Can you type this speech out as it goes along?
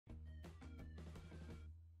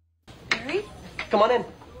Gary? Come on in.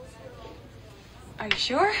 Are you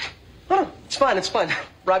sure? Oh, it's fine, it's fine.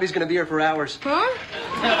 Robbie's gonna be here for hours. Huh?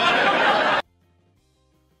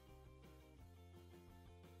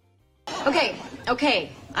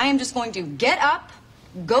 Okay. I am just going to get up,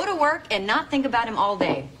 go to work, and not think about him all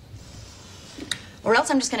day. Or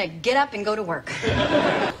else I'm just going to get up and go to work.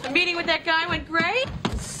 The meeting with that guy went great?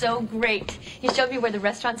 So great. He showed me where the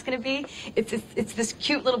restaurant's going to be. It's this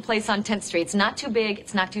cute little place on 10th Street. It's not too big.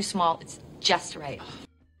 It's not too small. It's just right.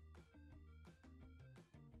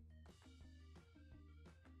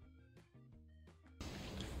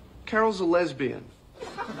 Carol's a lesbian.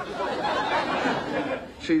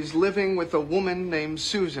 She's living with a woman named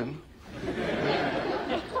Susan.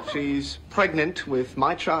 She's pregnant with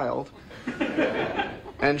my child.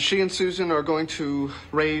 And she and Susan are going to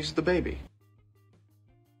raise the baby.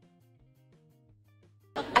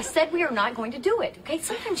 I said we are not going to do it, okay?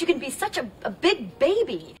 Sometimes you can be such a big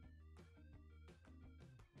baby.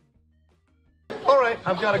 All right,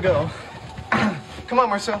 I've got to go. Come on,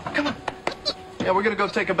 Marcel. Come on. Yeah, we're going to go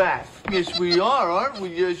take a bath. Yes, we are, aren't we?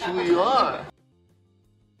 Yes, we are.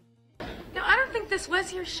 No, I don't think this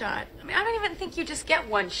was your shot. I mean, I don't even think you just get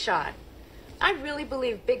one shot. I really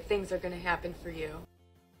believe big things are going to happen for you.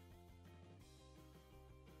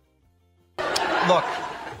 Look,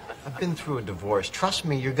 I've been through a divorce. Trust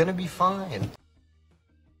me, you're gonna be fine.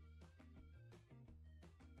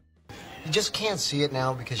 You just can't see it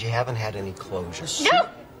now because you haven't had any closure. No!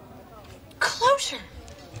 Closure.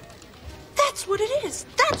 That's what it is.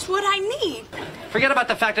 That's what I need. Forget about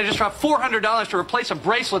the fact I just dropped $400 to replace a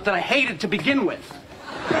bracelet that I hated to begin with.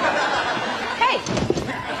 Hey!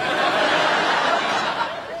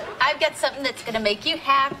 I've got something that's gonna make you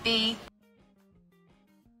happy.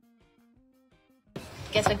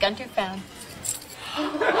 Guess what Gunter found?